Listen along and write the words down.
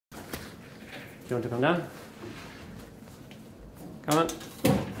you want to come down? Come on.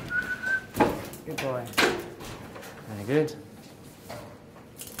 Good boy. Very good.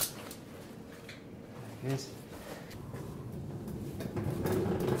 Very good.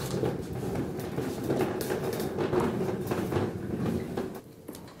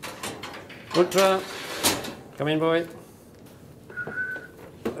 Ultra. Come in, boy.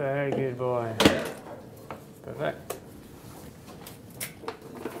 Very good, boy. Perfect.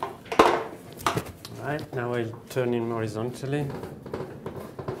 Alright, now we'll turn him horizontally.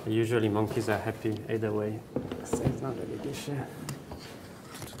 Usually monkeys are happy either way, so it's not a big issue.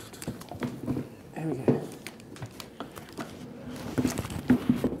 There we go.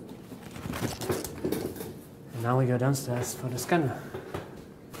 And now we go downstairs for the scanner.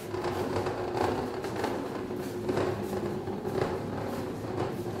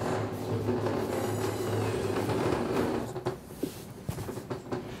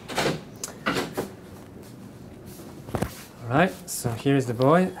 Alright, so here is the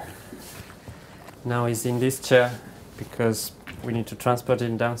boy. Now he's in this chair because we need to transport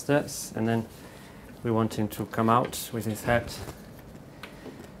him downstairs, and then we want him to come out with his head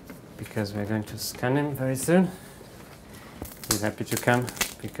because we're going to scan him very soon. He's happy to come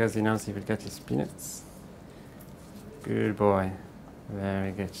because he knows he will get his peanuts. Good boy,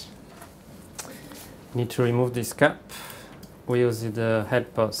 very good. Need to remove this cap. We use the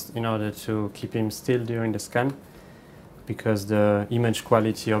head post in order to keep him still during the scan, because the image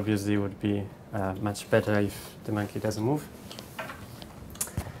quality obviously would be much better if the monkey doesn't move.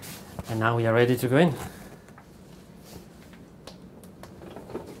 And now we are ready to go in.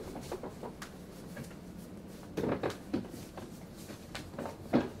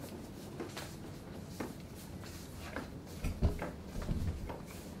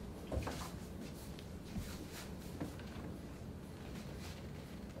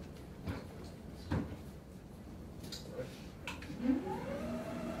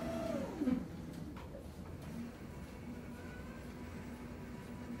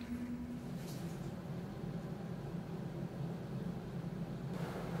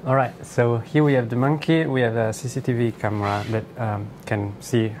 All right, so here we have the monkey. We have a CCTV camera that can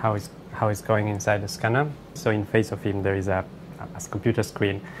see how it's going inside the scanner. So in face of him there is a computer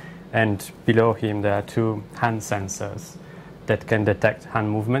screen, and below him there are two hand sensors that can detect hand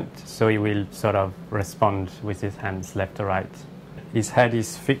movement. So he will sort of respond with his hands left or right. His head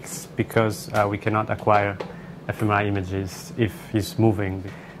is fixed because we cannot acquire fMRI images if he's moving.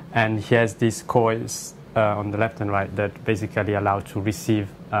 And he has these coils on the left and right that basically allow to receive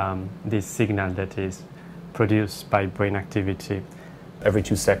this signal that is produced by brain activity. Every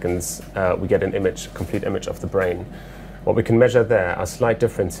 2 seconds we get an image, complete image of the brain. What we can measure there are slight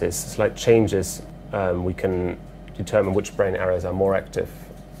differences, slight changes. We can determine which brain areas are more active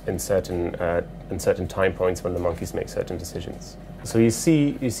in certain time points when the monkeys make certain decisions. So you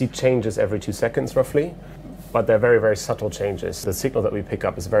see changes every 2 seconds roughly, but they're very, very subtle changes. The signal that we pick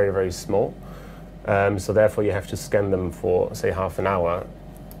up is very, very small. So therefore you have to scan them for, say, half an hour.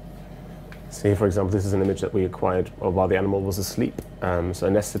 See, for example, this is an image that we acquired while the animal was asleep, so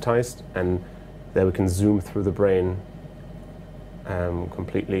anesthetized, and there we can zoom through the brain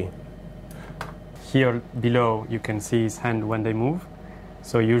completely. Here below you can see his hand when they move.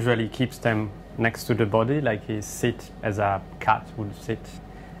 So usually he keeps them next to the body, like he sits as a cat would sit.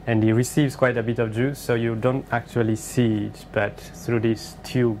 And he receives quite a bit of juice, so you don't actually see it, but through this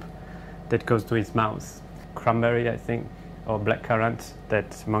tube that goes to his mouth. Cranberry, I think, or blackcurrant,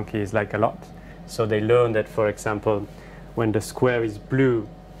 that monkeys like a lot. So they learn that, for example, when the square is blue,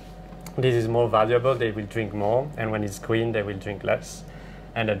 this is more valuable, they will drink more, and when it's green, they will drink less.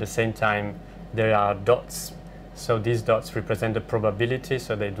 And at the same time, there are dots. So these dots represent the probability,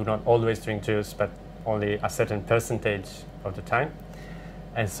 so they do not always drink juice, but only a certain percentage of the time.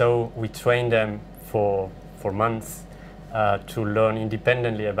 And so we train them for months to learn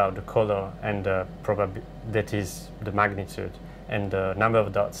independently about the color and the that is the magnitude, and the number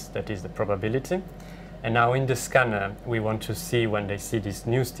of dots, that is the probability. And now in the scanner, we want to see when they see this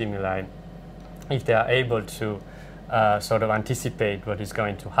new stimuli, if they are able to sort of anticipate what is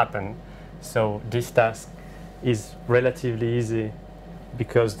going to happen. So this task is relatively easy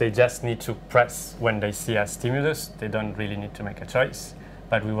because they just need to press when they see a stimulus. They don't really need to make a choice,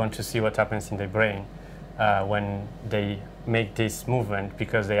 but we want to see what happens in their brain when they make this movement,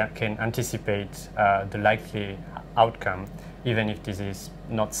 because they can anticipate the likely outcome, even if this is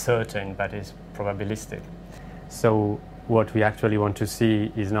not certain but is probabilistic. So what we actually want to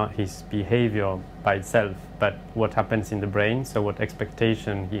see is not his behavior by itself, but what happens in the brain, so what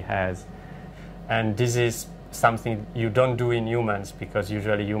expectation he has. And this is something you don't do in humans, because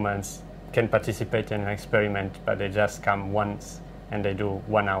usually humans can participate in an experiment, but they just come once and they do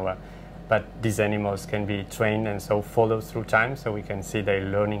 1 hour. But these animals can be trained and so follow through time, so we can see their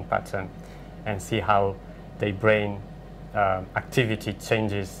learning pattern and see how their brain activity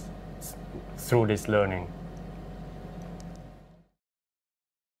changes through this learning.